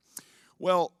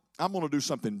Well, I'm going to do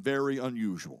something very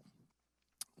unusual.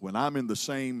 When I'm in the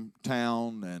same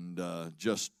town and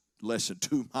just less than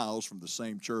 2 miles from the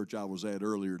same church I was at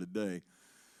earlier today,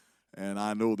 and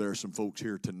I know there are some folks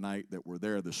here tonight that were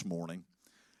there this morning,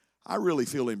 I really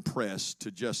feel impressed to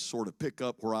just sort of pick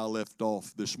up where I left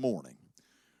off this morning.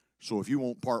 So if you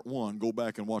want part one, go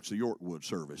back and watch the Yorkwood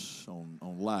service on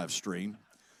live stream.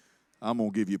 I'm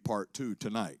going to give you part two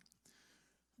tonight.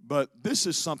 But this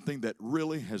is something that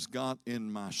really has got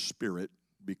in my spirit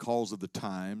because of the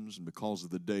times and because of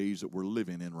the days that we're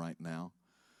living in right now.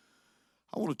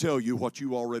 I want to tell you what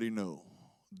you already know.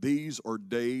 These are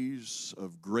days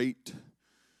of great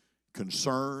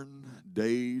concern,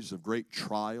 days of great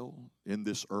trial in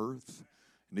this earth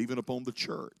and even upon the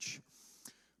church.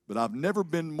 But I've never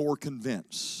been more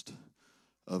convinced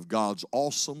of God's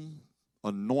awesome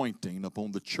anointing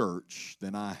upon the church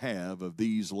than I have of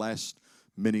these last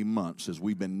many months as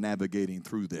we've been navigating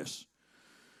through this.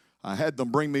 I had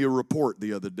them bring me a report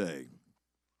the other day.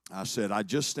 I said, I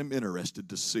just am interested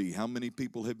to see how many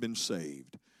people have been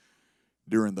saved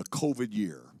during the COVID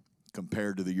year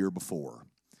compared to the year before.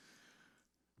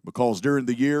 Because during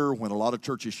the year when a lot of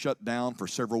churches shut down for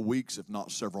several weeks, if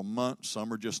not several months,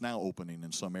 some are just now opening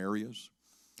in some areas.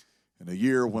 In a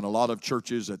year when a lot of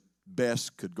churches at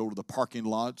best could go to the parking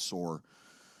lots or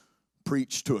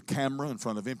preach to a camera in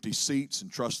front of empty seats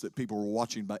and trust that people were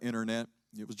watching by internet,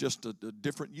 it was just a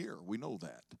different year. We know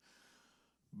that.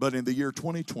 But in the year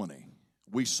 2020,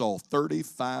 we saw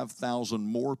 35,000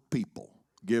 more people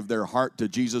give their heart to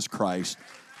Jesus Christ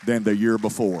than the year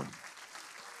before.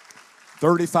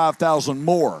 35,000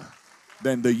 more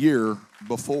than the year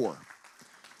before.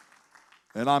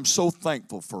 And I'm so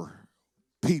thankful for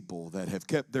people that have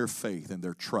kept their faith and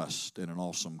their trust in an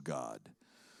awesome God.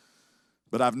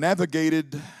 But I've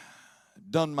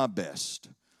done my best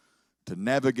to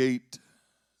navigate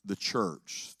the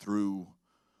church through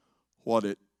what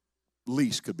at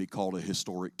least could be called a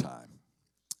historic time.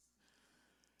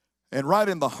 And right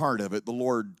in the heart of it, the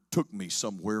Lord took me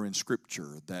somewhere in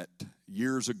Scripture that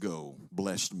years ago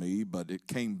blessed me, but it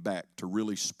came back to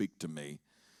really speak to me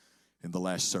in the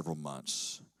last several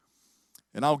months.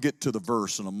 And I'll get to the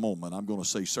verse in a moment. I'm going to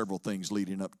say several things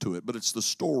leading up to it, but it's the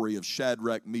story of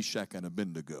Shadrach, Meshach, and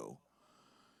Abednego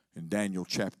in Daniel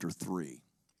chapter 3.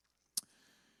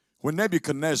 When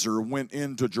Nebuchadnezzar went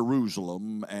into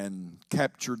Jerusalem and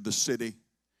captured the city,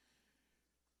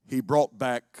 he brought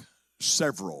back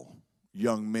several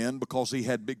young men because he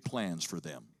had big plans for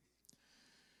them.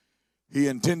 He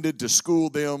intended to school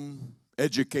them,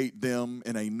 educate them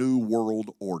in a new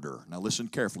world order. Now listen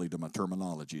carefully to my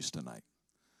terminologies tonight.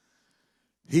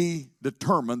 He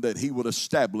determined that he would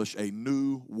establish a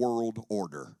new world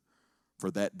order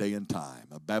for that day and time.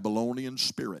 A Babylonian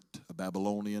spirit, a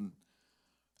Babylonian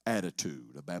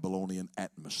attitude, a Babylonian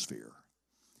atmosphere.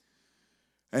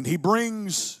 And he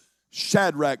brings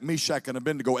Shadrach, Meshach, and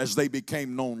Abednego, as they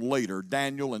became known later,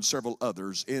 Daniel and several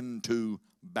others, into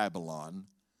Babylon.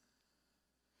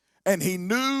 And he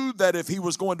knew that if he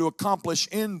was going to accomplish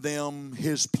in them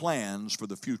his plans for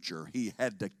the future, he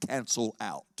had to cancel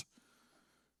out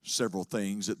several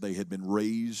things that they had been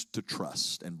raised to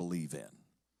trust and believe in.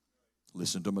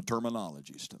 Listen to my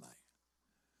terminologies tonight.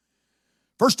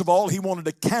 First of all, he wanted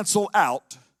to cancel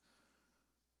out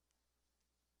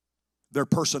their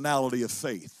personality of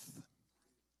faith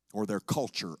or their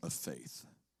culture of faith.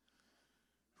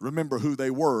 Remember who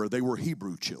they were. They were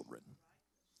Hebrew children.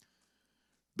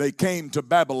 They came to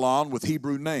Babylon with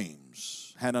Hebrew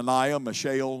names, Hananiah,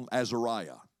 Mishael,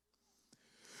 Azariah,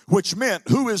 which meant,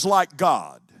 who is like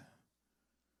God?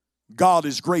 God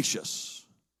is gracious,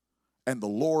 and the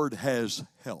Lord has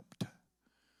helped.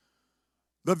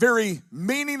 The very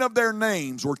meaning of their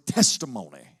names were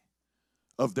testimony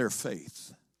of their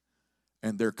faith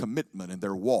and their commitment and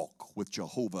their walk with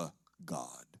Jehovah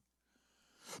God.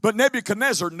 But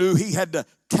Nebuchadnezzar knew he had to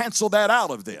cancel that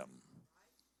out of them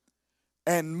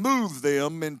and move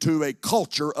them into a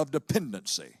culture of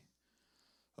dependency,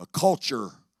 a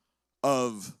culture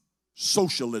of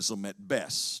socialism at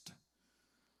best,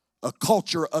 a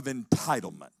culture of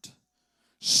entitlement,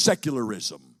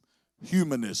 secularism,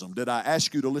 humanism. Did I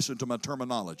ask you to listen to my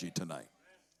terminology tonight?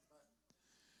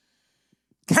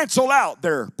 Cancel out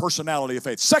their personality of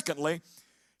faith. Secondly,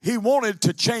 he wanted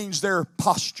to change their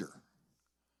posture.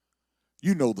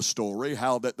 You know the story,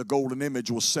 how that the golden image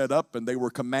was set up and they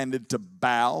were commanded to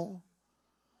bow.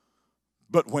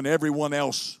 But when everyone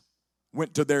else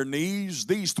went to their knees,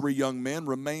 these three young men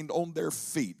remained on their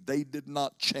feet. They did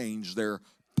not change their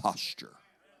posture.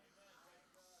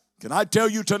 Can I tell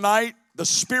you tonight, the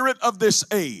spirit of this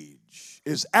age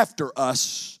is after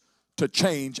us to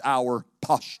change our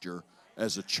posture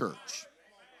as a church.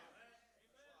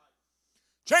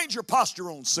 Change your posture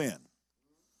on sin.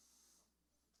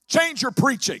 Change your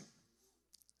preaching.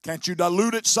 Can't you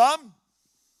dilute it some?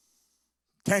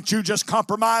 Can't you just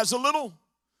compromise a little?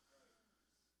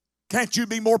 Can't you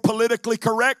be more politically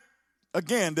correct?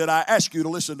 Again, did I ask you to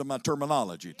listen to my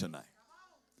terminology tonight?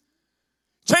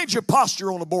 Change your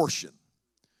posture on abortion.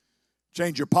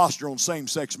 Change your posture on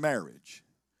same-sex marriage.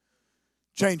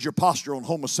 Change your posture on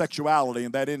homosexuality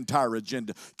and that entire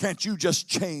agenda. Can't you just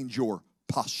change your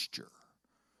posture?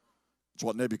 That's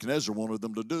what Nebuchadnezzar wanted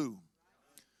them to do.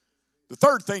 The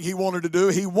third thing he wanted to do,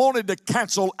 he wanted to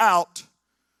cancel out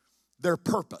their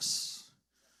purpose.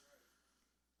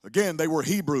 Again, they were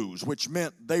Hebrews, which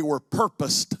meant they were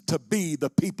purposed to be the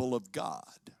people of God,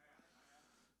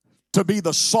 to be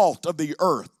the salt of the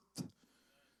earth,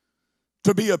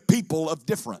 to be a people of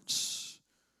difference,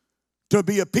 to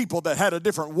be a people that had a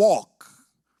different walk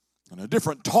and a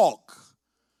different talk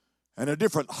and a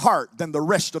different heart than the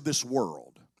rest of this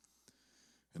world.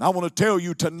 And I want to tell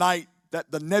you tonight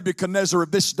that the Nebuchadnezzar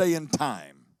of this day and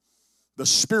time, the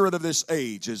spirit of this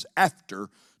age, is after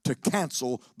to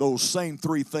cancel those same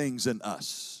three things in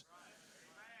us.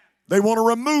 They want to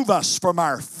remove us from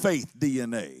our faith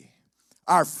DNA,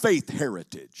 our faith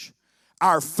heritage,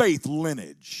 our faith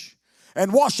lineage,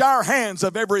 and wash our hands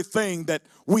of everything that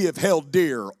we have held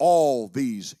dear all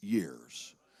these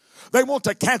years. They want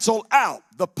to cancel out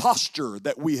the posture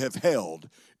that we have held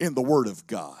in the Word of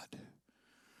God.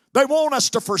 They want us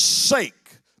to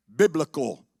forsake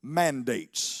biblical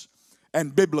mandates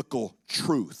and biblical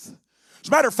truth. As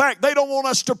a matter of fact, they don't want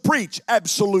us to preach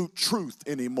absolute truth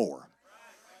anymore.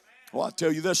 Well, I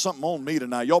tell you, there's something on me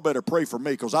tonight. Y'all better pray for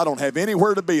me because I don't have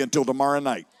anywhere to be until tomorrow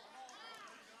night.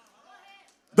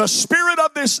 The spirit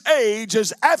of this age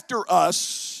is after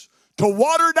us to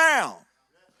water down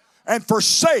and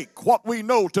forsake what we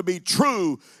know to be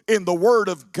true in the Word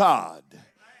of God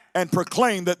and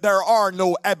proclaim that there are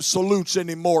no absolutes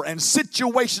anymore, and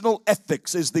situational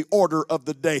ethics is the order of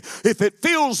the day. If it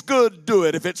feels good, do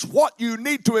it. If it's what you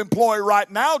need to employ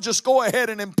right now, just go ahead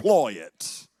and employ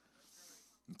it.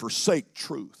 And forsake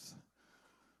truth.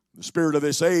 The spirit of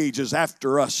this age is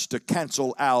after us to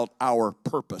cancel out our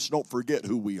purpose. Don't forget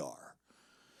who we are.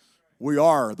 We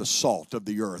are the salt of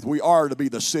the earth. We are to be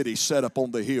the city set up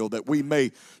on the hill that we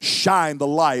may shine the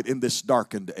light in this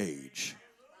darkened age.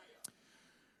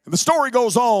 And the story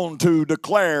goes on to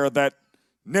declare that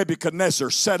Nebuchadnezzar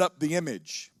set up the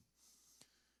image.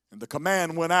 And the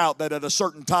command went out that at a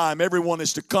certain time everyone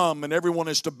is to come and everyone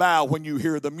is to bow when you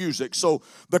hear the music. So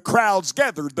the crowds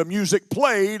gathered, the music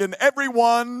played, and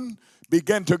everyone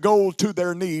began to go to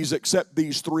their knees except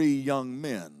these three young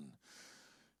men.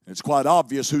 It's quite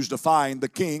obvious who's defying the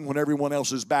king when everyone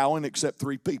else is bowing except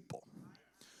three people.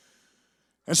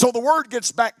 And so the word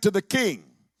gets back to the king.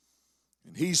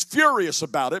 And he's furious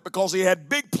about it because he had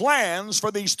big plans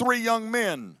for these three young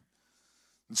men.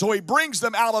 And so he brings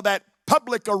them out of that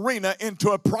public arena into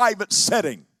a private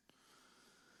setting.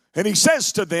 And he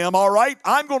says to them, all right,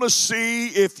 I'm going to see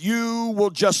if you will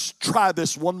just try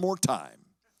this one more time.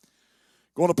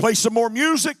 Going to play some more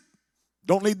music.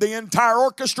 Don't need the entire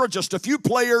orchestra, just a few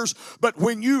players. But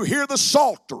when you hear the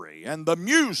psaltery and the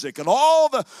music and all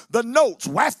the notes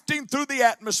wafting through the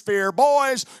atmosphere,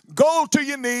 boys, go to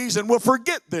your knees and we'll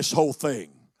forget this whole thing.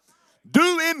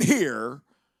 Do in here,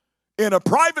 in a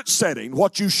private setting,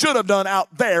 what you should have done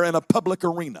out there in a public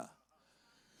arena.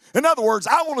 In other words,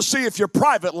 I want to see if your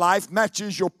private life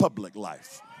matches your public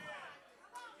life.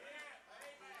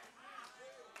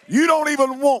 You don't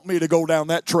even want me to go down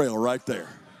that trail right there.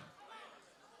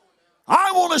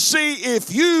 I want to see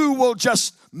if you will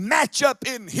just match up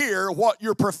in here what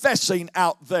you're professing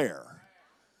out there.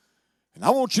 And I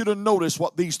want you to notice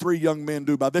what these three young men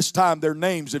do. By this time, their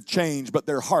names have changed, but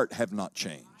their heart have not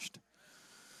changed.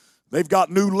 They've got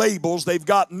new labels. They've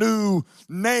got new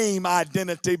name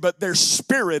identity, but their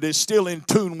spirit is still in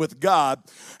tune with God.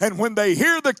 And when they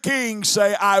hear the king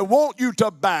say, I want you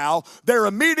to bow, their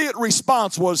immediate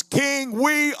response was, King,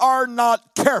 we are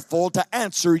not careful to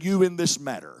answer you in this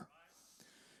matter.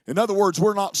 In other words,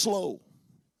 we're not slow.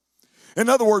 In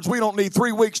other words, we don't need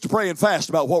 3 weeks to pray and fast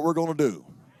about what we're going to do.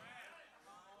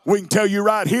 We can tell you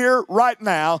right here, right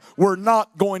now, we're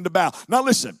not going to bow. Now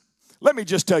listen, let me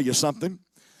just tell you something.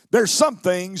 There's some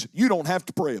things you don't have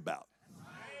to pray about.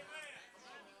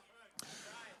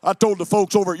 I told the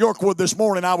folks over at Yorkwood this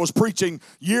morning, I was preaching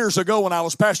years ago when I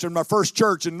was pastoring my first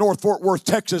church in North Fort Worth,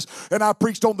 Texas, and I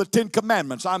preached on the 10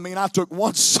 Commandments. I mean, I took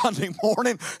one Sunday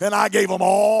morning and I gave them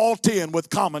all 10 with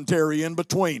commentary in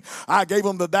between. I gave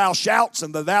them the thou shalts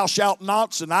and the thou shalt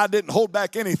nots, and I didn't hold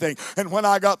back anything. And when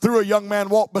I got through, a young man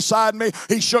walked beside me.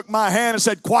 He shook my hand and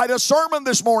said, "Quite a sermon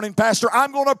this morning, Pastor.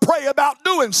 I'm going to pray about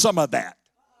doing some of that."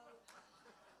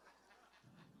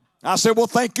 I said, "Well,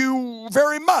 thank you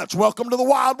very much. Welcome to the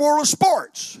wild world of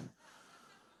sports."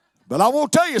 But I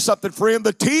won't tell you something, friend.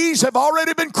 The T's have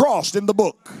already been crossed in the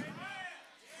book.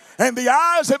 And the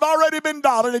I's have already been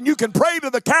dotted. And you can pray till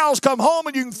the cows come home,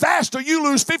 and you can fast till you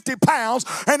lose 50 pounds.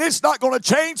 And it's not going to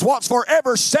change what's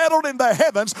forever settled in the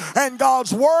heavens. And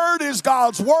God's word is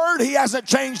God's word. He hasn't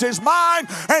changed his mind,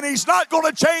 and he's not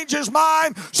going to change his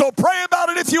mind. So pray about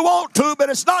it if you want to, but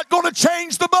it's not going to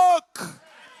change the book.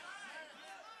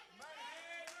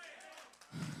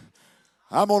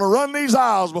 I'm going to run these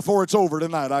aisles before it's over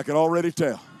tonight. I can already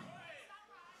tell.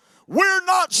 We're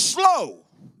not slow.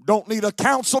 Don't need a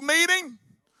council meeting.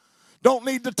 Don't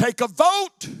need to take a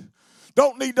vote.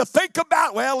 Don't need to think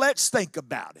about, well, let's think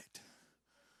about it.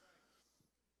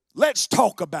 Let's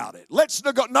talk about it.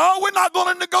 No, we're not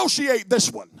going to negotiate this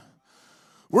one.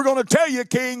 We're going to tell you,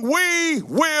 King, we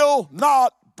will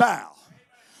not bow.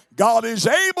 God is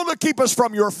able to keep us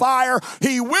from your fire.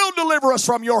 He will deliver us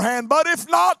from your hand. But if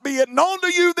not, be it known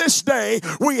to you this day,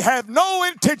 we have no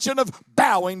intention of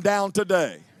bowing down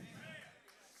today.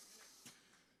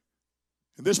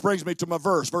 And this brings me to my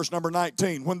verse number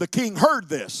 19. When the king heard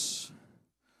this,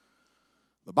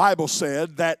 the Bible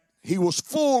said that he was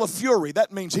full of fury.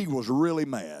 That means he was really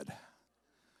mad.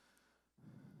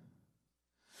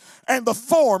 And the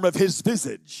form of his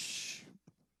visage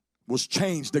was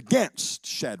changed against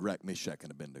Shadrach, Meshach,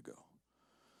 and Abednego.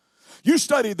 You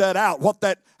studied that out. What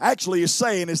that actually is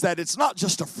saying is that it's not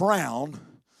just a frown,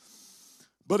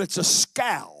 but it's a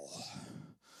scowl.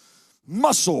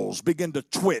 Muscles begin to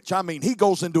twitch. I mean, he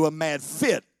goes into a mad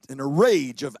fit in a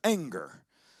rage of anger.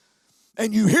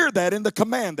 And you hear that in the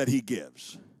command that he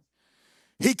gives.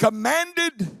 He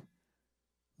commanded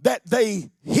that they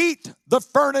heat the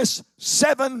furnace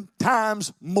 7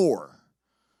 times more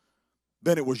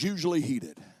than it was usually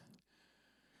heated.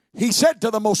 He said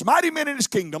to the most mighty men in his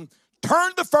kingdom,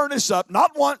 turn the furnace up,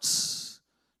 not once,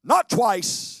 not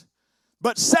twice,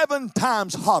 but 7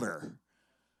 times hotter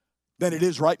than it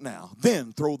is right now.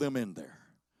 Then throw them in there.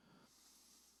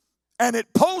 And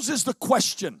it poses the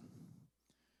question,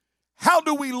 how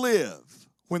do we live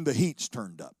when the heat's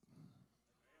turned up?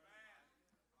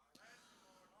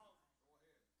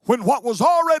 When what was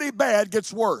already bad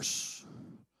gets worse.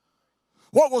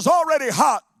 What was already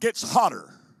hot gets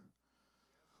hotter.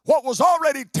 What was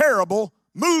already terrible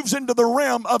moves into the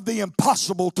realm of the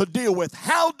impossible to deal with.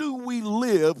 How do we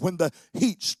live when the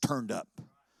heat's turned up?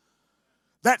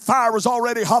 That fire was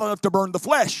already hot enough to burn the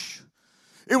flesh.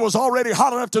 It was already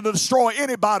hot enough to destroy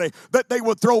anybody that they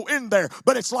would throw in there.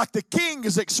 But it's like the king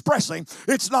is expressing,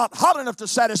 it's not hot enough to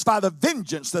satisfy the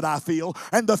vengeance that I feel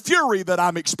and the fury that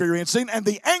I'm experiencing and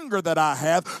the anger that I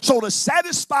have. So to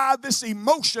satisfy this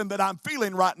emotion that I'm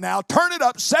feeling right now, turn it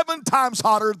up 7 times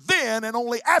hotter, then and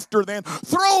only after then,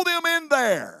 throw them in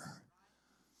there.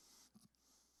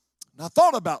 And I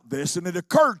thought about this, and it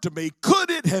occurred to me, could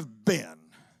it have been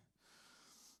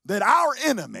that our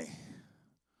enemy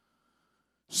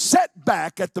sat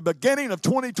back at the beginning of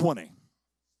 2020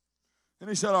 and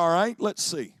he said, all right, let's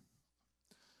see.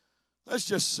 Let's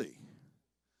just see.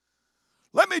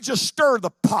 Let me just stir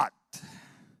the pot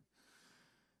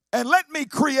and let me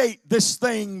create this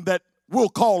thing that we'll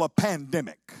call a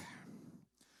pandemic.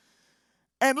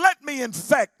 And let me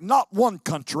infect not one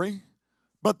country,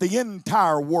 but the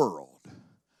entire world.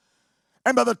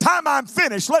 And by the time I'm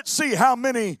finished, let's see how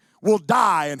many will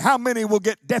die and how many will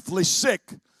get deathly sick.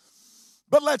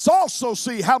 But let's also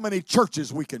see how many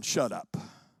churches we can shut up.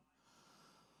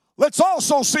 Let's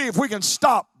also see if we can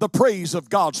stop the praise of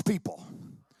God's people.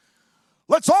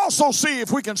 Let's also see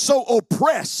if we can so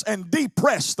oppress and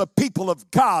depress the people of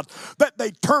God that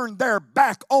they turn their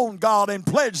back on God and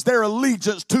pledge their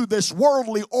allegiance to this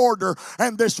worldly order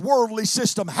and this worldly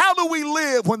system. How do we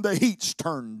live when the heat's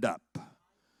turned up?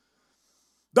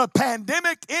 The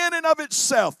pandemic in and of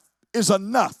itself is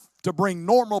enough to bring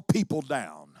normal people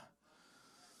down.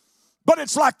 But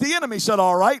it's like the enemy said,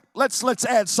 all right, let's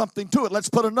add something to it. Let's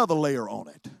put another layer on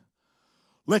it.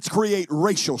 Let's create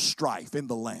racial strife in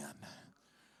the land.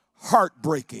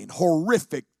 Heartbreaking,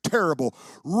 horrific, terrible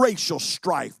racial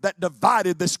strife that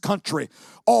divided this country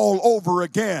all over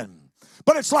again.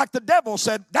 But it's like the devil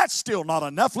said, that's still not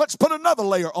enough. Let's put another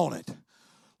layer on it.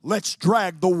 Let's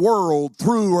drag the world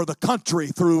through, or the country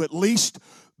through at least,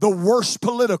 the worst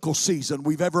political season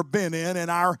we've ever been in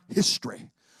our history.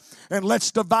 And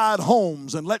let's divide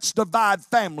homes, and let's divide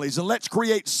families, and let's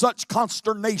create such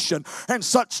consternation and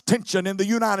such tension in the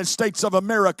United States of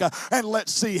America, and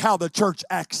let's see how the church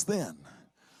acts then.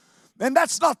 And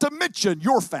that's not to mention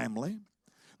your family.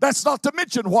 That's not to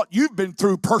mention what you've been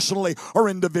through personally or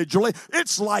individually.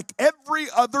 It's like every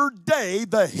other day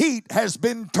the heat has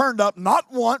been turned up, not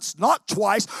once, not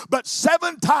twice, but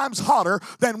 7 times hotter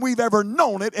than we've ever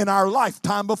known it in our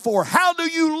lifetime before. How do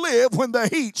you live when the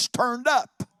heat's turned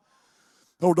up?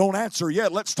 Oh, don't answer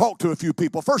yet. Let's talk to a few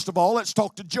people. First of all, let's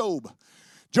talk to Job.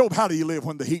 Job, how do you live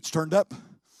when the heat's turned up?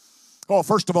 Oh,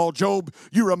 first of all, Job,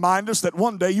 you remind us that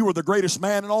one day you were the greatest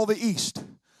man in all the East.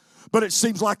 But it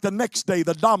seems like the next day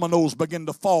the dominoes begin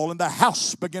to fall and the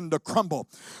house begin to crumble,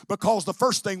 because the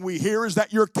first thing we hear is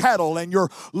that your cattle and your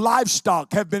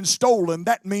livestock have been stolen.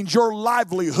 That means your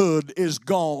livelihood is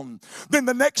gone. Then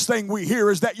the next thing we hear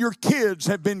is that your kids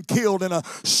have been killed in a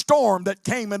storm that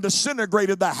came and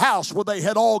disintegrated the house where they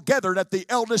had all gathered at the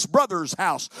eldest brother's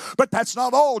house. But that's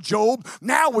not all, Job.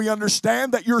 Now we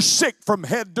understand that you're sick from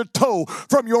head to toe.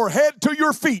 From your head to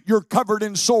your feet, you're covered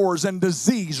in sores and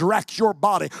disease racks your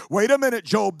body. Wait a minute,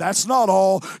 Job, that's not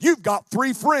all. You've got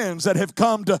 3 friends that have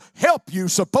come to help you,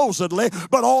 supposedly,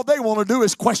 but all they want to do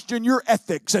is question your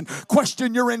ethics and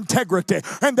question your integrity,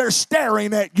 and they're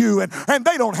staring at you, and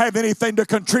they don't have anything to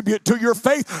contribute to your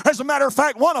faith. As a matter of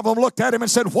fact, one of them looked at him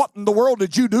and said, "What in the world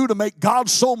did you do to make God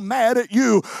so mad at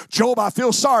you?" Job, I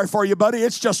feel sorry for you, buddy.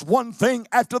 It's just one thing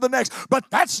after the next. But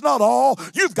that's not all.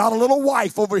 You've got a little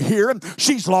wife over here, and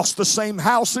she's lost the same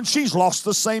house, and she's lost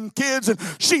the same kids, and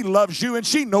she loves you, and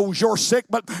she knows you're sick,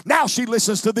 but now she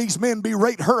listens to these men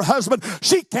berate her husband.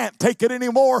 She can't take it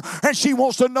anymore, and she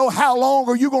wants to know, how long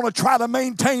are you going to try to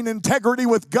maintain integrity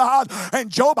with God? And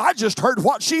Job, I just heard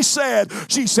what she said.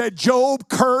 She said, "Job,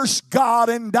 curse God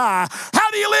and die."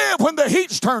 How do you live when the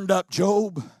heat's turned up,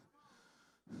 Job?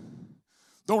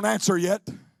 Don't answer yet.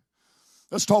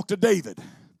 Let's talk to David.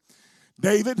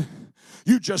 David,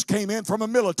 you just came in from a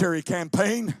military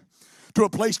campaign to a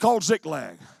place called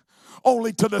Ziklag,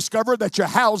 only to discover that your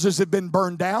houses have been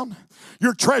burned down,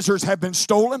 your treasures have been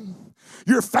stolen,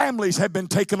 your families have been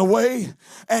taken away,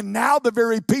 and now the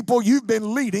very people you've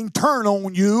been leading turn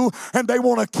on you, and they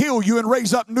want to kill you and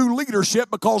raise up new leadership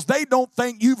because they don't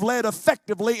think you've led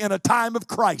effectively in a time of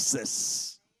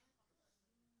crisis.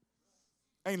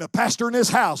 Ain't a pastor in this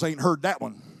house ain't heard that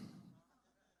one.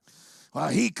 Well,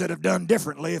 he could have done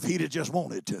differently if he'd have just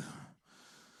wanted to.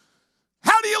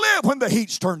 How do you live when the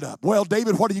heat's turned up? Well,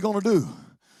 David, what are you going to do?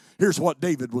 Here's what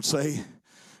David would say.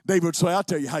 David would say, I'll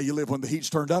tell you how you live when the heat's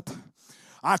turned up.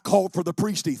 I called for the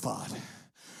priest ephod,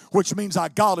 which means I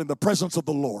got in the presence of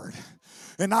the Lord.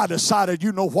 And I decided,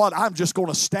 you know what, I'm just going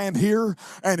to stand here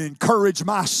and encourage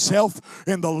myself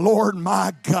in the Lord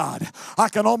my God. I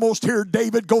can almost hear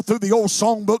David go through the old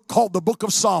songbook called the Book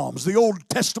of Psalms, the Old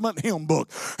Testament hymn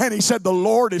book. And he said, "The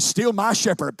Lord is still my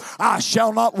shepherd. I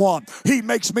shall not want. He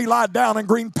makes me lie down in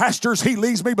green pastures. He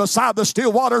leads me beside the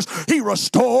still waters. He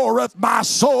restoreth my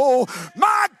soul."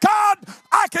 My God,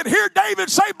 I can hear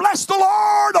David say, "Bless the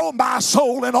Lord, O my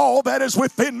soul, and all that is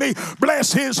within me.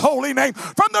 Bless his holy name.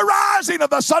 From the rising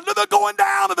of the sun to the going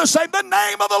down of the same, the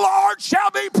name of the Lord shall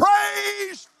be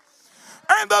praised."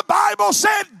 And the Bible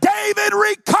said David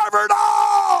recovered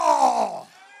all.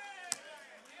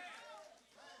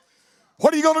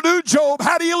 What are you going to do, Job?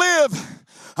 How do you live?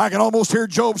 I can almost hear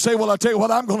Job say, "Well, I'll tell you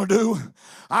what I'm going to do.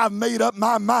 I've made up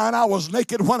my mind. I was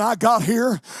naked when I got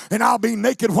here, and I'll be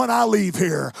naked when I leave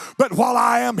here. But while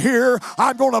I am here,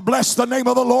 I'm going to bless the name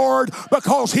of the Lord,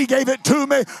 because he gave it to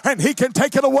me, and he can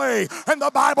take it away." And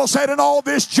the Bible said, "In all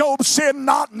this Job sinned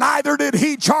not, neither did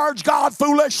he charge God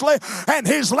foolishly, and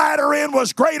his latter end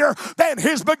was greater than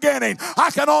his beginning."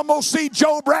 I can almost see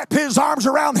Job wrap his arms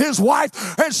around his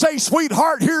wife and say,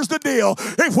 "Sweetheart, here's the deal.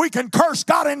 If we can curse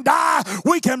God and die,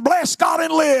 we can bless God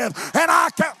and live." And I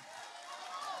can...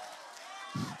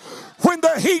 When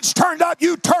the heat's turned up,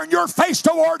 you turn your face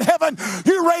toward heaven,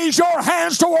 you raise your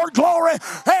hands toward glory,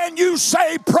 and you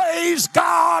say, "Praise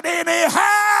God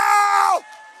anyhow."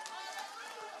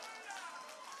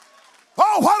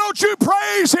 Oh, why don't you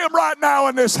praise him right now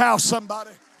in this house, somebody?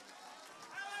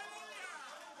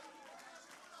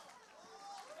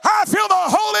 I feel the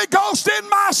Holy Ghost in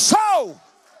my soul.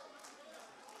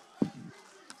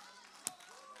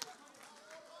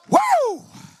 Woo!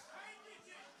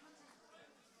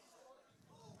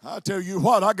 I tell you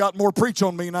what, I got more preach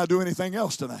on me than I do anything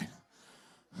else tonight.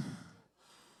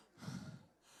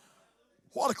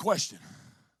 What a question.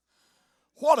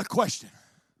 What a question.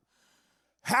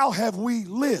 How have we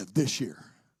lived this year?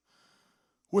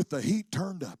 With the heat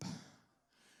turned up.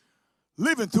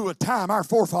 Living through a time our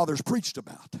forefathers preached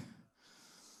about.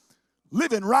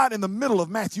 Living right in the middle of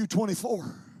Matthew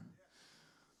 24.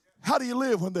 How do you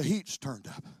live when the heat's turned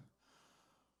up?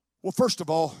 Well, first of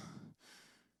all,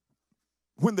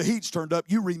 when the heat's turned up,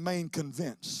 you remain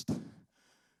convinced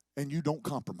and you don't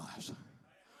compromise.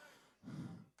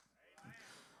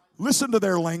 Listen to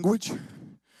their language.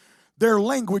 Their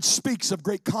language speaks of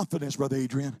great confidence, Brother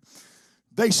Adrian.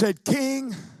 They said,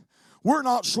 King, we're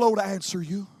not slow to answer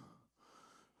you.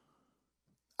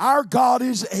 Our God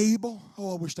is able.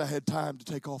 Oh, I wished I had time to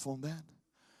take off on that.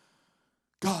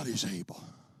 God is able.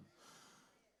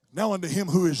 Now unto him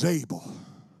who is able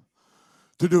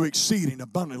to do exceeding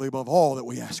abundantly above all that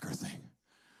we ask or think.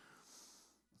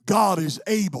 God is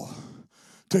able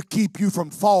to keep you from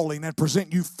falling and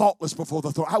present you faultless before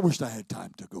the throne. I wished I had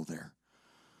time to go there.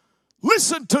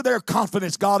 Listen to their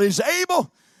confidence. God is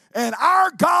able, and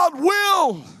our God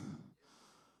will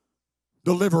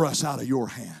deliver us out of your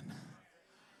hand.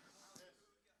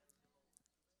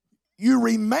 You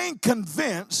remain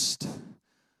convinced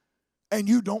and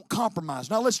you don't compromise.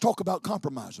 Now let's talk about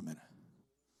compromise a minute.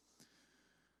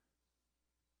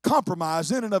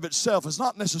 Compromise in and of itself is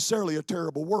not necessarily a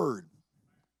terrible word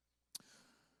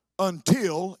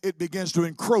until it begins to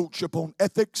encroach upon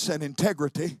ethics and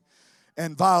integrity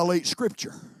and violate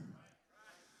Scripture.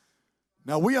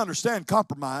 Now we understand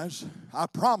compromise. I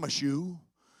promise you,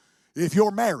 if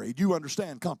you're married, you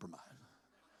understand compromise.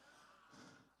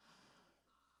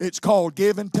 It's called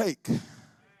give and take. As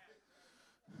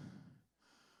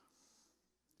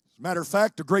a matter of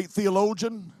fact, a great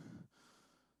theologian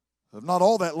of not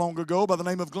all that long ago by the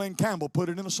name of Glenn Campbell put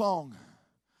it in a song.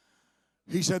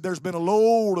 He said, there's been a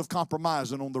load of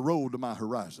compromising on the road to my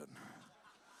horizon.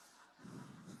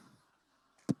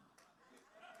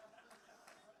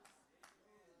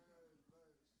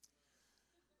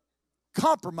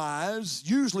 Compromise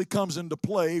usually comes into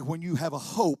play when you have a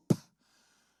hope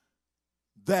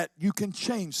that you can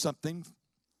change something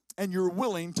and you're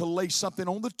willing to lay something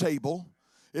on the table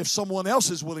if someone else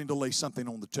is willing to lay something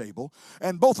on the table,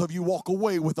 and both of you walk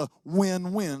away with a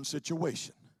win-win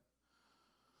situation.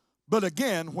 But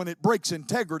again, when it breaks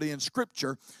integrity in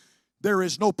Scripture, there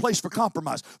is no place for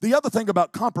compromise. The other thing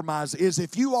about compromise is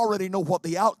if you already know what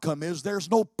the outcome is, there's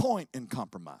no point in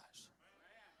compromise.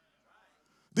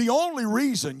 The only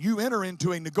reason you enter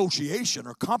into a negotiation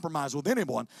or compromise with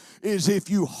anyone is if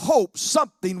you hope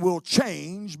something will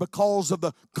change because of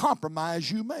the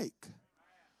compromise you make.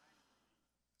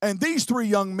 And these three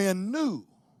young men knew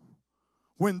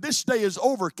when this day is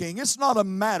over, King, it's not a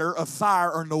matter of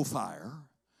fire or no fire.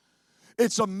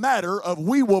 It's a matter of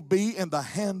we will be in the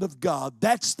hand of God.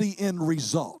 That's the end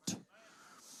result.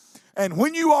 And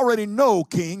when you already know,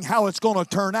 King, how it's going to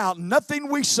turn out, nothing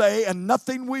we say and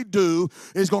nothing we do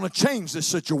is going to change this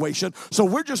situation. So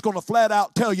we're just going to flat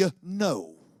out tell you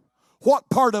no. What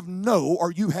part of no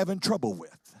are you having trouble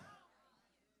with?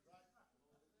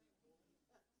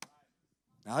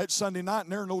 Now, it's Sunday night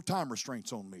and there are no time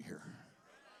restraints on me here.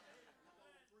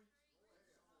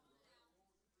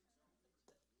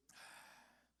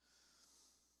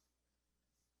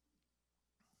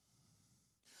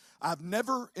 I've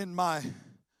never in my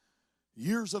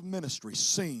years of ministry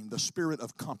seen the spirit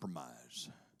of compromise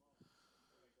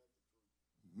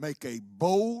make a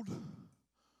bold,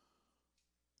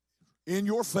 in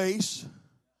your face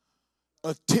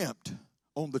attempt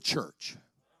on the church.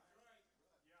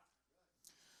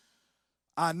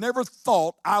 I never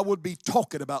thought I would be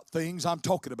talking about things I'm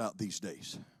talking about these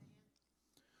days.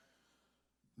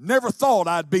 Never thought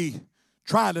I'd be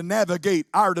trying to navigate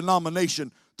our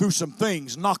denomination through some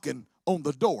things knocking on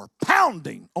the door,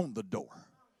 pounding on the door.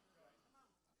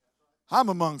 I'm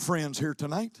among friends here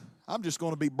tonight. I'm just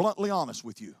going to be bluntly honest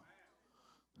with you.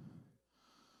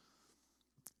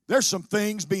 There's some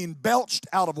things being belched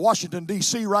out of Washington,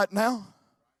 D.C. right now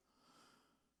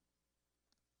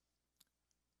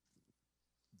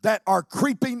that are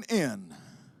creeping in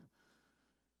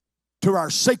to our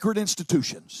sacred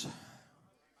institutions.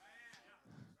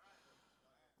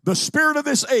 The spirit of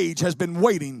this age has been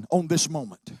waiting on this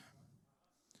moment.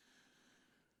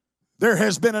 There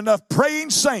has been enough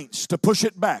praying saints to push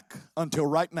it back until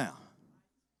right now.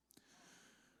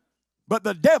 But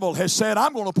the devil has said,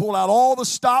 I'm going to pull out all the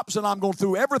stops and I'm going to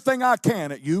throw everything I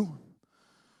can at you.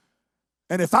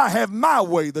 And if I have my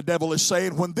way, the devil is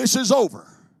saying, when this is over,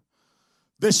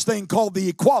 this thing called the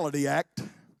Equality Act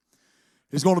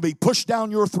is going to be pushed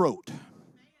down your throat.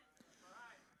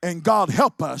 And God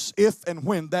help us if and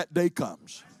when that day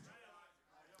comes.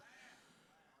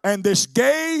 And this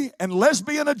gay and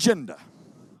lesbian agenda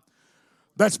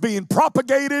that's being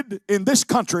propagated in this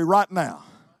country right now.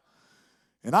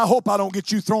 And I hope I don't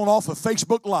get you thrown off of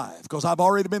Facebook Live, because I've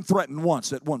already been threatened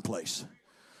once at one place.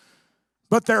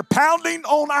 But they're pounding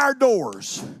on our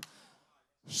doors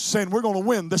saying we're going to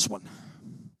win this one.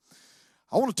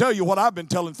 I want to tell you what I've been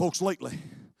telling folks lately.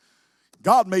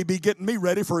 God may be getting me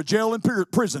ready for a jail and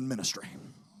prison ministry.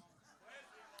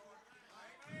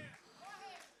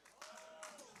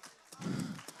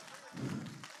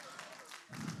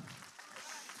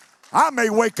 I may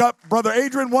wake up, Brother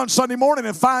Adrian, one Sunday morning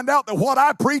and find out that what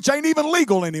I preach ain't even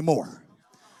legal anymore.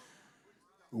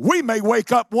 We may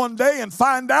wake up one day and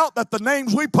find out that the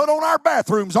names we put on our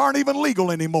bathrooms aren't even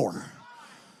legal anymore,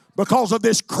 because of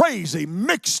this crazy,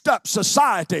 mixed up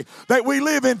society that we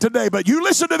live in today. But you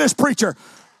listen to this preacher.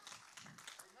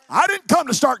 I didn't come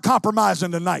to start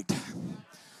compromising tonight.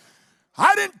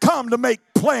 I didn't come to make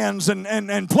plans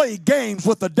and play games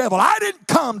with the devil. I didn't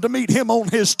come to meet him on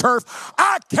his turf.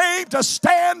 I came to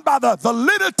stand by the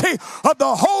validity of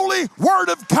the holy word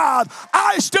of God.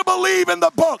 I still believe in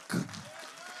the book.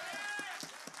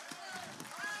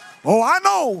 Oh, I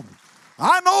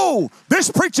know this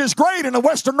preaches great in a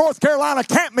Western North Carolina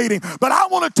camp meeting, but I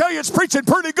want to tell you it's preaching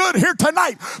pretty good here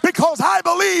tonight, because I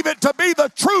believe it to be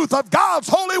the truth of God's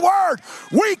holy word.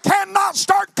 We cannot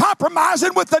start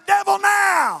compromising with the devil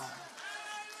now.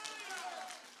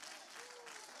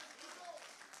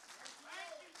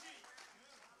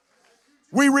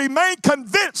 We remain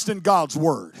convinced in God's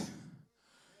word,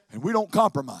 and we don't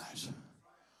compromise.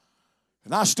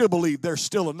 And I still believe there's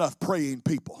still enough praying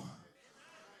people.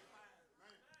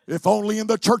 If only in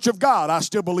the church of God, I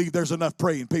still believe there's enough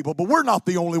praying people. But we're not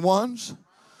the only ones.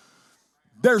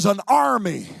 There's an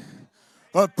army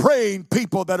of praying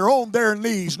people that are on their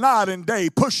knees night and day,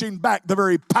 pushing back the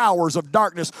very powers of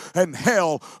darkness and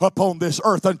hell upon this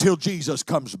earth until Jesus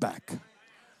comes back.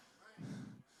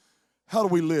 How do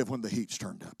we live when the heat's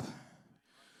turned up?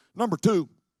 Number two,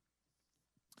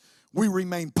 we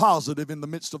remain positive in the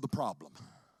midst of the problem.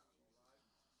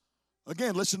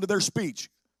 Again, listen to their speech.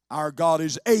 Our God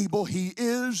is able. He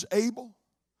is able.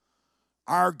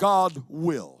 Our God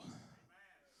will.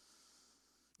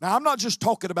 Now, I'm not just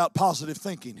talking about positive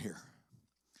thinking here.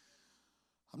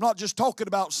 I'm not just talking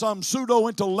about some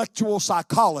pseudo-intellectual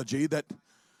psychology that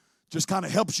just kind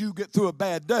of helps you get through a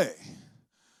bad day.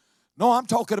 No, I'm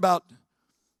talking about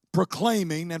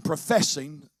proclaiming and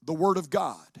professing the Word of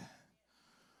God,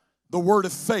 the word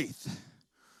of faith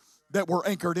that we're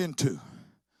anchored into.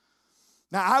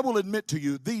 Now, I will admit to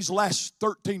you, these last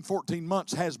 13, 14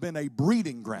 months has been a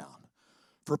breeding ground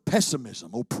for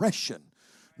pessimism, oppression,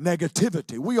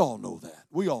 negativity. We all know that.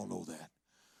 We all know that.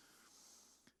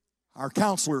 Our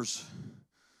counselors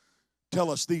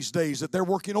tell us these days that they're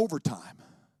working overtime,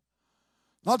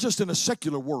 not just in a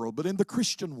secular world, but in the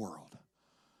Christian world.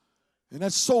 And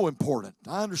that's so important.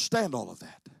 I understand all of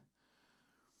that.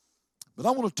 But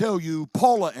I want to tell you,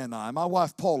 Paula and I, my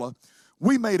wife Paula,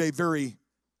 we made a very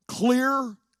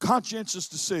clear, conscientious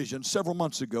decision several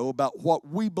months ago about what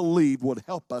we believed would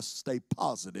help us stay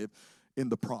positive in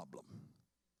the problem,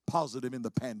 positive in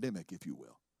the pandemic, if you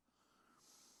will.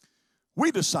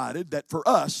 We decided that for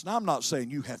us, now I'm not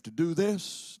saying you have to do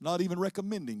this, not even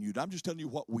recommending you, I'm just telling you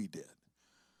what we did.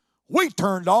 We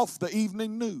turned off the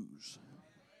evening news.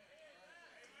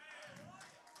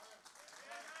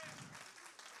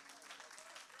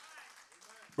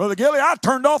 Brother Gilly, I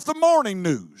turned off the morning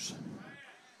news.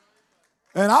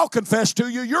 And I'll confess to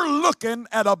you, you're looking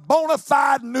at a bona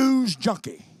fide news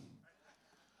junkie.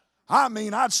 I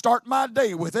mean, I'd start my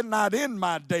day with it, and I'd end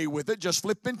my day with it, just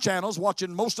flipping channels,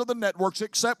 watching most of the networks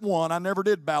except one. I never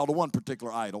did bow to one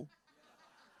particular idol.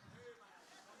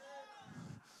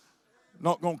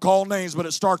 Not going to call names, but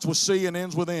it starts with C and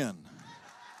ends with N.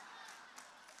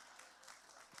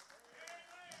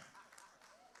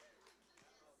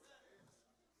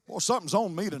 Well, something's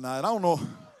on me tonight. I don't know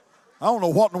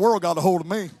what in the world got a hold of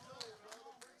me.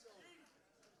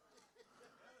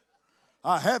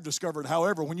 I have discovered,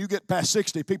 however, when you get past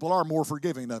 60, people are more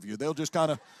forgiving of you. They'll just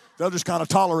kind of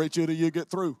tolerate you till you get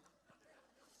through.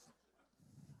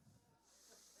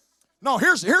 No,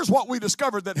 here's what we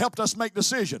discovered that helped us make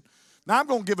decision. Now, I'm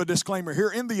going to give a disclaimer here.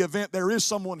 In the event there is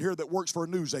someone here that works for a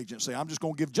news agency, I'm just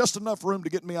going to give just enough room to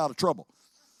get me out of trouble.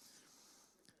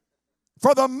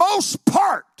 For the most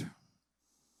part,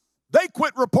 they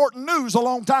quit reporting news a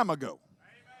long time ago.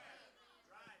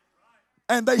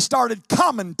 And they started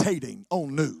commentating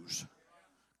on news.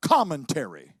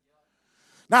 Commentary.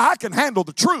 Now, I can handle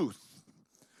the truth.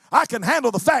 I can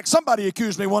handle the fact. Somebody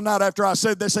accused me one night after I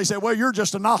said this. They said, well, you're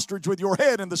just an ostrich with your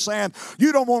head in the sand.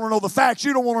 You don't want to know the facts.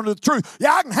 You don't want to know the truth.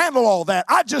 Yeah, I can handle all that.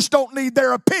 I just don't need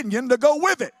their opinion to go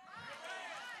with it.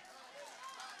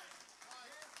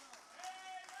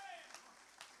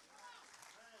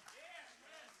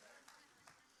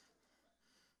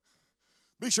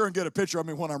 Be sure and get a picture of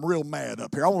me when I'm real mad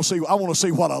up here. I want to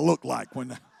see what I look like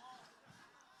when.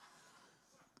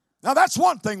 Now that's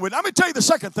one thing. Let me tell you the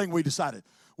second thing we decided.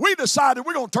 We decided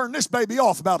we're going to turn this baby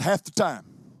off about half the time.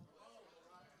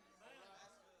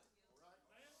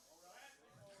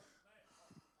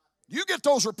 You get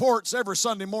those reports every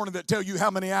Sunday morning that tell you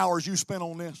how many hours you spent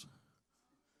on this.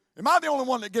 Am I the only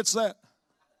one that gets that?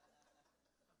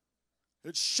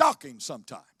 It's shocking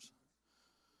sometimes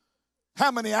how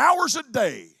many hours a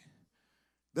day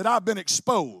that I've been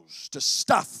exposed to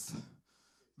stuff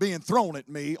being thrown at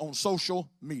me on social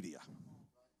media.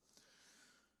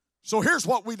 So here's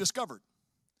what we discovered.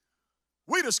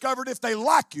 We discovered if they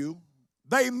like you,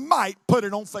 they might put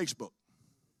it on Facebook.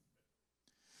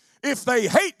 If they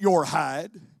hate your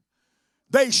hide,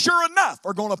 they sure enough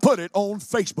are going to put it on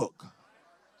Facebook.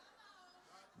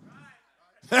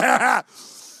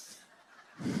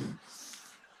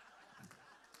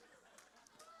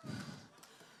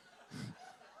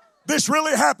 This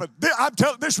really happened.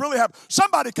 This really happened.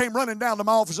 Somebody came running down to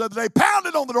my office the other day,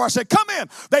 pounded on the door. I said, come in.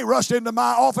 They rushed into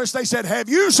my office. They said, have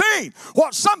you seen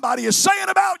what somebody is saying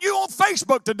about you on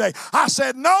Facebook today? I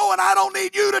said, no, and I don't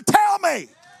need you to tell me.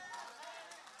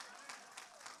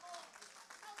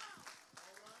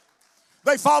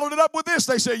 They followed it up with this.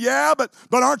 They said, yeah, but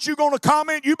aren't you going to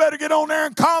comment? You better get on there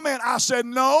and comment. I said,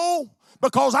 no,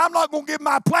 because I'm not going to give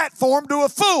my platform to a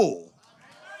fool.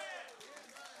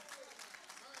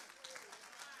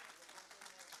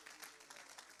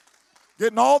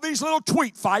 Getting all these little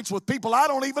tweet fights with people I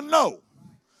don't even know.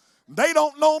 They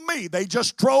don't know me. They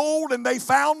just trolled and they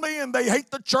found me and they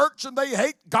hate the church and they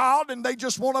hate God and they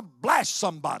just want to blast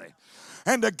somebody.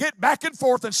 And to get back and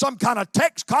forth in some kind of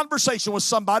text conversation with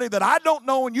somebody that I don't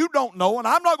know and you don't know and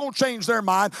I'm not going to change their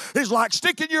mind is like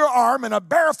sticking your arm in a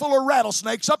barrel full of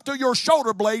rattlesnakes up to your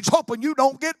shoulder blades hoping you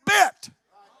don't get bit.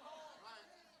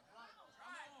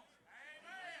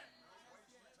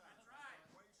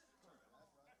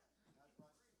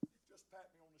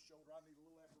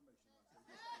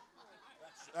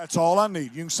 That's all I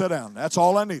need. You can sit down. That's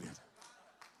all I needed.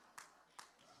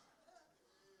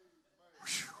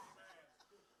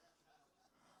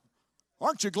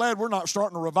 Aren't you glad we're not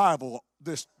starting a revival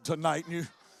this tonight? And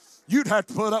you'd have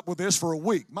to put up with this for a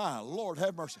week. My Lord,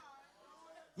 have mercy.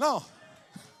 No.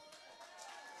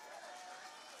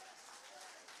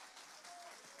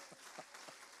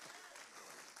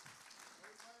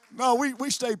 No, we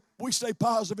stay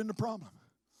positive in the problem.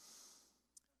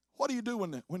 What do you do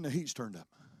when the heat's turned up?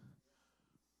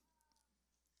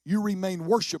 You remain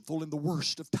worshipful in the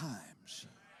worst of times.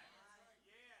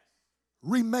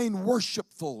 Remain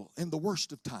worshipful in the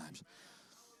worst of times.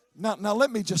 Now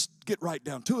let me just get right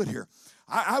down to it here.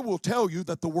 I will tell you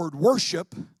that the word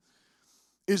worship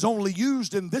is only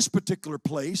used in this particular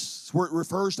place where it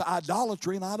refers to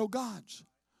idolatry and idol gods.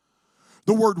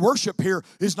 The word worship here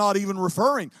is not even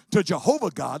referring to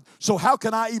Jehovah God. So how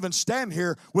can I even stand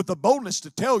here with the boldness to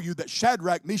tell you that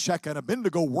Shadrach, Meshach, and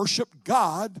Abednego worshiped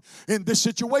God in this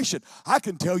situation? I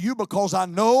can tell you because I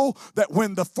know that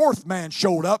when the fourth man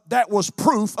showed up, that was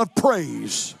proof of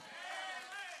praise.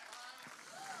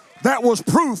 That was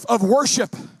proof of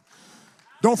worship.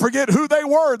 Don't forget who they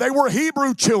were. They were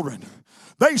Hebrew children.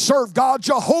 They served God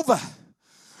Jehovah.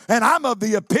 And I'm of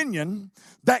the opinion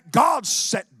that God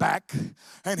sat back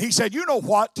and he said, you know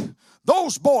what?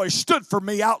 Those boys stood for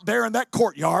me out there in that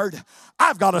courtyard.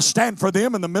 I've got to stand for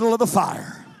them in the middle of the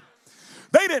fire.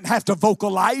 They didn't have to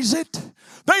vocalize it.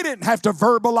 They didn't have to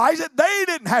verbalize it. They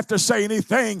didn't have to say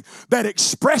anything that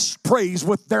expressed praise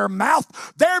with their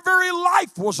mouth. Their very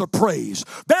life was a praise.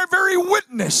 Their very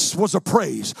witness was a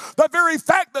praise. The very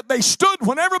fact that they stood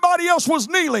when everybody else was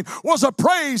kneeling was a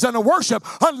praise and a worship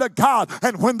unto God.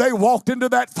 And when they walked into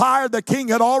that fire, the king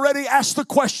had already asked the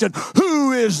question,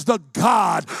 who is the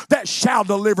God that shall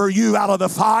deliver you out of the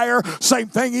fire? Same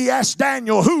thing he asked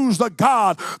Daniel, who's the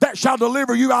God that shall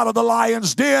deliver you out of the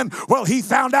lion's den? Well, he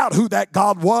found out who that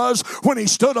God was when he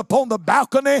stood upon the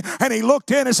balcony and he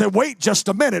looked in and said, wait just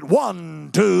a minute.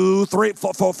 1, 2, 3,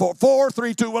 4,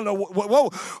 3, 2, 1. Whoa.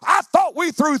 I thought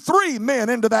we threw 3 men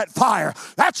into that fire.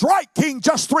 That's right, King,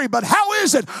 just 3. But how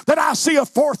is it that I see a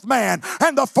fourth man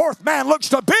and the fourth man looks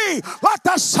to be like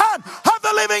the Son of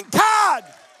the living God?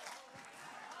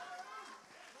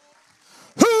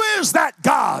 Who is that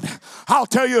God? I'll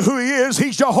tell you who he is.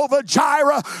 He's Jehovah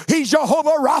Jireh. He's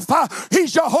Jehovah Rapha.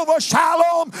 He's Jehovah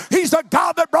Shalom. He's the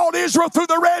God that brought Israel through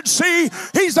the Red Sea.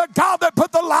 He's the God that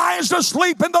put the lions to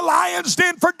sleep in the lion's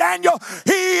den for Daniel.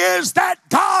 He is that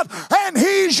God, and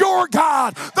he's your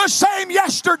God. The same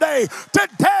yesterday,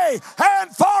 today,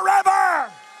 and forever.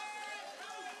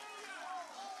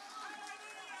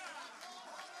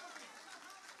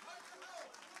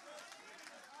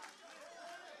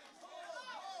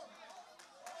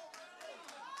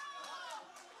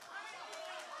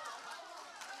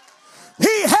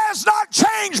 He has not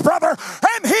changed, brother,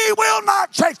 and he will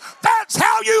not change. That's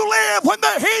how you live when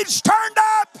the heat's turned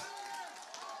up.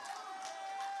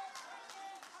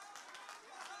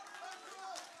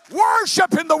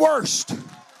 Worship in the worst.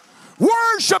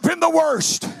 Worship in the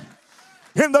worst.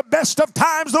 In the best of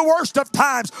times, the worst of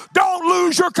times. Don't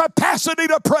lose your capacity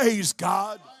to praise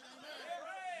God.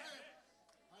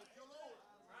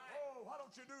 Oh, why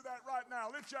don't you do that right now?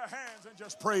 Lift your hands and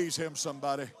just praise Him,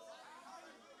 somebody.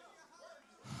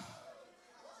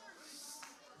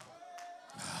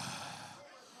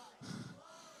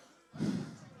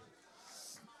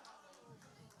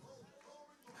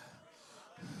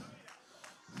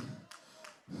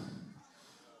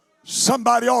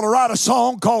 Somebody ought to write a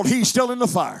song called He's Still in the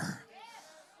Fire.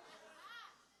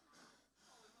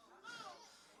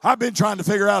 I've been trying to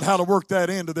figure out how to work that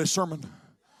into this sermon.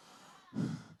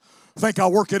 I think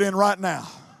I'll work it in right now.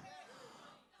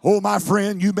 Oh, my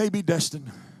friend, you may be destined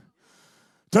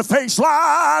to face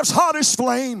life's hottest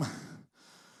flame,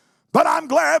 but I'm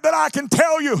glad that I can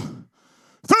tell you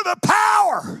through the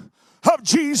power of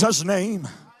Jesus' name,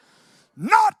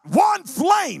 not one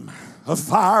flame of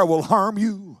fire will harm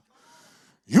you.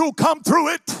 You'll come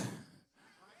through it,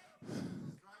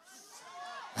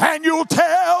 and you'll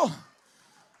tell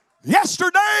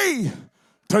yesterday,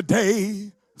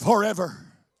 today, forever.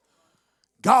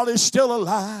 God is still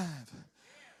alive,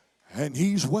 and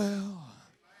He's well.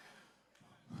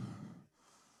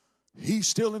 He's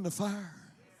still in the fire,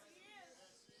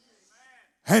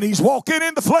 and He's walking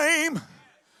in the flame,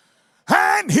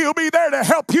 and He'll be there to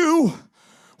help you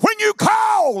when you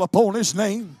call upon His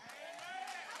name.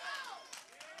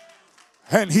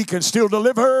 And He can still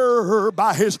deliver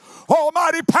by His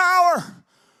almighty power.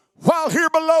 While here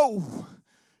below,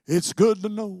 it's good to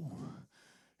know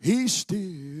He's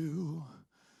still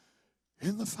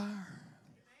in the fire.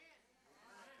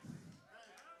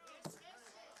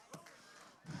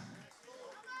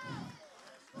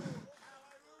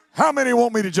 How many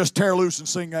want me to just tear loose and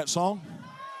sing that song?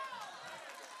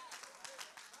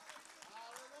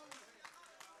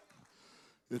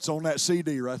 It's on that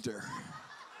CD right there.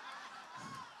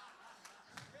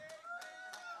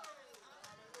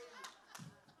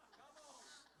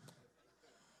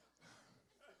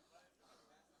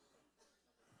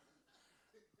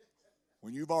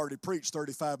 When you've already preached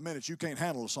 35 minutes, you can't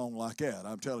handle a song like that.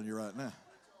 I'm telling you right now.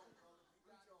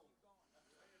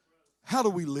 How do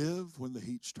we live when the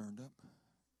heat's turned up?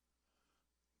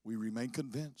 We remain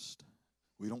convinced.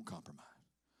 We don't compromise.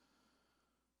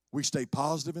 We stay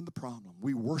positive in the problem.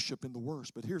 We worship in the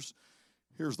worst. But here's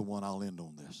the one I'll end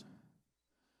on this.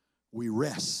 We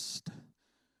rest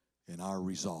in our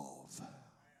resolve.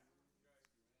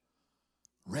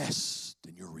 Rest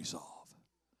in your resolve.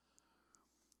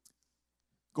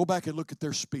 Go back and look at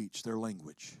their speech, their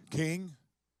language. King,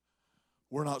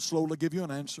 we're not slow to give you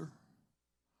an answer.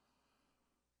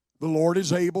 The Lord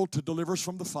is able to deliver us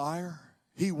from the fire.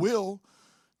 He will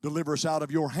deliver us out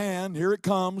of your hand. Here it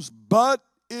comes. But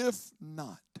if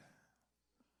not,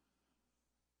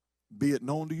 be it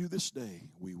known to you this day,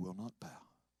 we will not bow.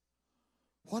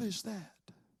 What is that?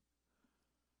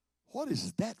 What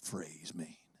does that phrase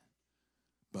mean?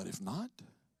 But if not?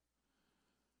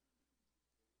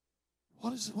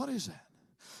 What is that?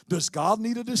 Does God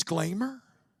need a disclaimer?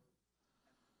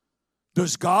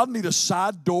 Does God need a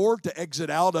side door to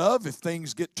exit out of if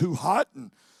things get too hot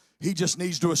and He just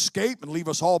needs to escape and leave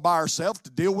us all by ourselves to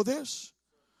deal with this?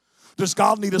 Does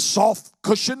God need a soft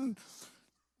cushion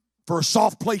for a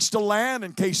soft place to land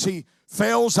in case He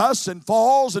fails us and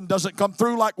falls and doesn't come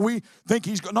through like we think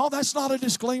He's going? No, that's not a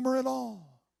disclaimer at all.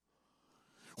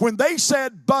 When they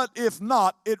said, but if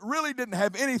not, it really didn't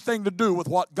have anything to do with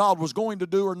what God was going to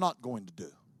do or not going to do.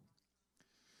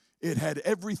 It had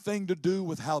everything to do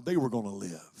with how they were going to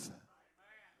live.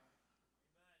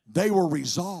 They were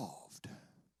resolved.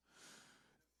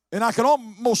 And I can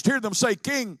almost hear them say,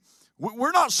 King,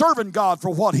 we're not serving God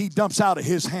for what He dumps out of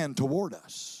His hand toward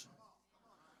us.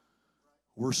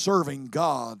 We're serving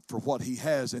God for what He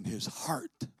has in His heart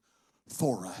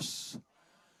for us.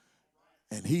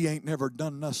 And He ain't never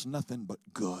done us nothing but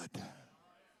good.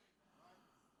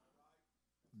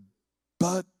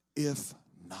 But if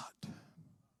not,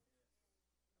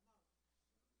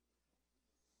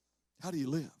 how do you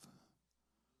live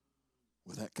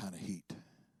with that kind of heat?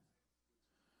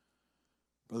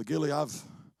 Brother Gilly, I've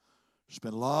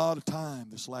spent a lot of time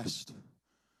this last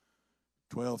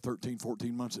 12, 13,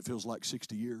 14 months. It feels like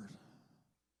 60 years.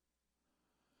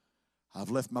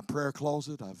 I've left my prayer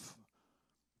closet. I've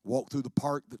walked through the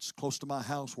park that's close to my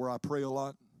house where I pray a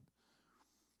lot.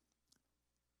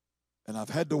 And I've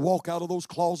had to walk out of those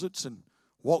closets and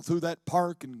walk through that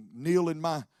park and kneel in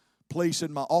my place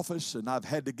in my office, and I've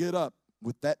had to get up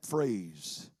with that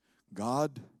phrase,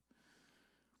 God,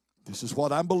 this is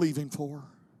what I'm believing for.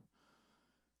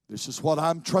 This is what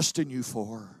I'm trusting you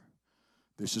for.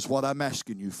 This is what I'm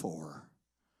asking you for.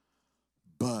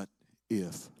 But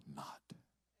if not.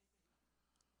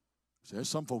 See, there's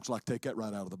some folks like to take that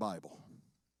right out of the Bible.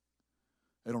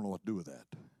 They don't know what to do with that.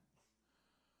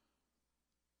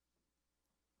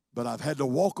 But I've had to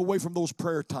walk away from those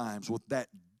prayer times with that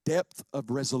depth of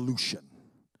resolution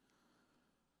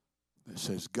that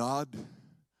says, God,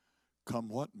 come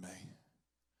what may.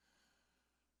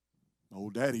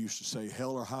 Old Daddy used to say,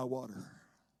 hell or high water,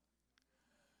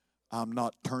 I'm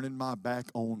not turning my back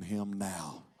on him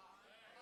now.